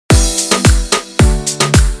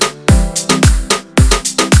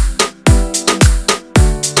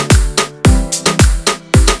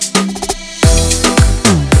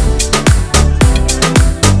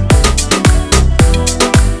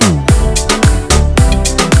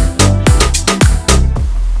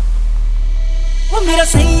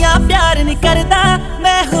सैया प्यार नहीं करदा,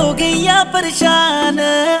 मैं हो गई आ परेशान।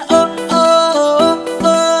 ओ ओ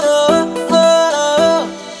ओ ओ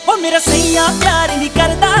ओ मेरा सैया प्यार नहीं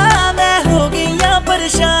करदा, मैं हो गई आ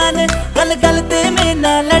परेशान। गल गल ते मेरे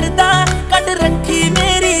नाल लड़दा, कट रखी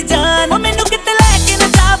मेरी जान। मैनू किते लैके ना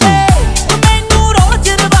जावे, मैनू रोज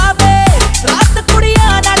रवावे, रात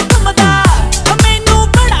कुड़ियां नाल घुमदा, मैनू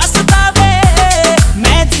बड़ा सतावे।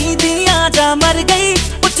 मैं जींदी आ जा मर गई,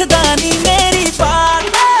 पुछदा नहीं मेरी बात।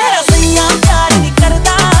 मेरा सैया प्यार नहीं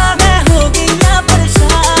करदा, मैं हो गई आ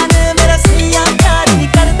परेशान। मेरा सैया प्यार नहीं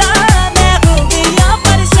करदा, मैं हो गई आ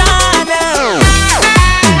परेशान।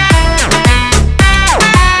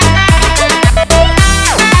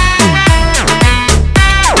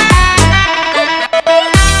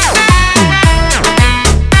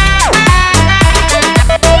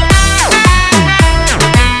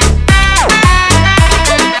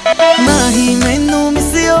 ना ही मैनू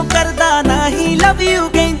मिसियो करदा, ना ही लव यू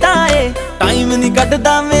कहंदा ए। टाइम नहीं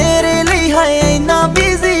कटदा मेरे लिए, हाय इन्ना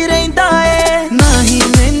बिजी रहिंदा ए। ना ही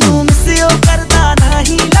मैनू मिसियो करदा, ना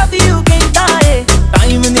ही लव यू कहंदा ए।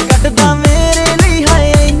 टाइम नहीं कटदा मेरे लिए,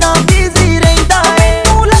 हाय इन्ना बिजी रहिंदा ए।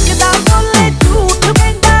 मैनू लगदा बोले झूठ,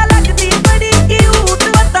 कहंदा लगदी बड़ी क्यूट।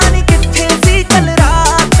 पता नहीं कित्थे सी कल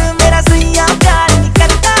रात, मेरा सैया प्यार नहीं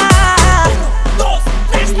करदा।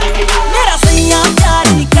 मेरा सैया प्यार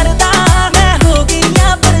नहीं करदा, मैं हो गई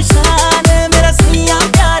आ परेशान। मेरा सैया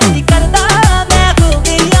प्यार नहीं करदा, मैं हो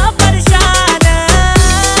गई आ परेशान।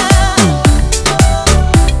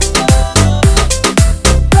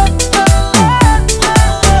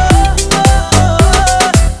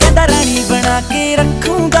 कहंदा रानी बना के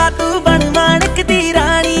रखूंगा, तू बन माणक दी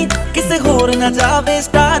रानी। किसे होर ना जावे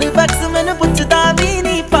स्टार बक्स, मैनू